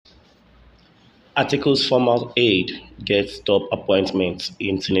ATIKU's former aide gets top appointment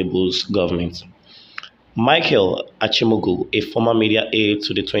in TINUBU's government. Michael Achimugu, a former media aide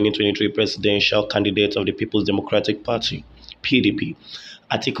to the 2023 presidential candidate of the People's Democratic Party (PDP),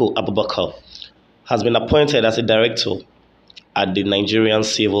 Atiku Abubakar, has been appointed as a director at the Nigerian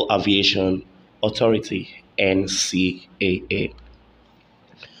Civil Aviation Authority (NCAA).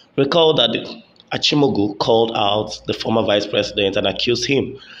 Recall that Achimugu called out the former vice president and accused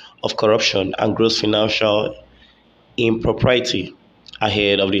him of corruption and gross financial impropriety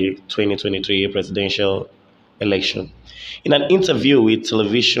ahead of the 2023 presidential election. In an interview with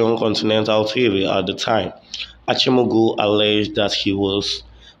Television Continental TV at the time, Achimugu alleged that he was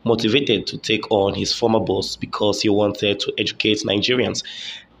motivated to take on his former boss because he wanted to educate Nigerians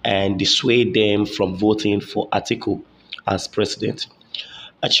and dissuade them from voting for Atiku as president.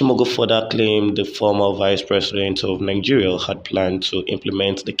 Achimugu further claimed the former vice president of Nigeria had planned to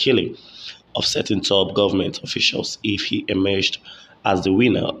implement the killing of certain top government officials if he emerged as the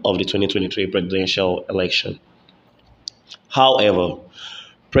winner of the 2023 presidential election. However,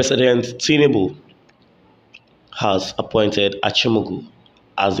 President TINUBU has appointed Achimugu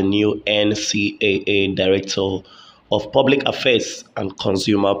as the new NCAA Director of Public Affairs and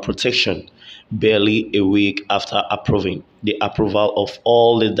Consumer Protection barely a week after approving the approval of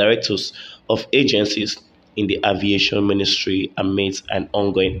all the directors of agencies in the aviation ministry amidst an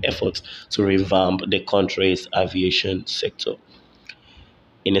ongoing effort to revamp the country's aviation sector.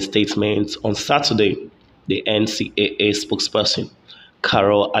 In a statement on Saturday, the NCAA spokesperson,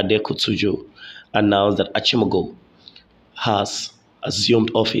 Carol Aide announced that Achimugu has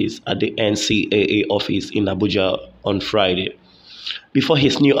assumed office at the NCAA office in Abuja on Friday. Before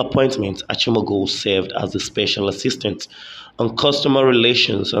his new appointment, Achimugu served as the Special Assistant on Customer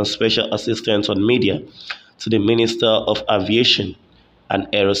Relations and Special Assistant on Media to the Minister of Aviation and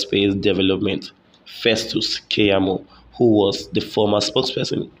Aerospace Development, Festus Keyamo, who was the former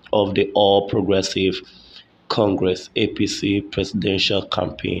spokesperson of the All Progressive Congress APC Presidential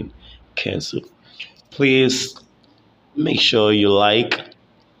Campaign Council. Please make sure you like,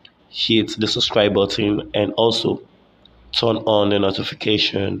 hit the subscribe button, and also turn on the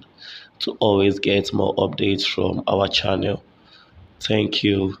notification to always get more updates from our channel. Thank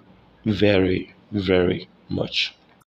you very, very much.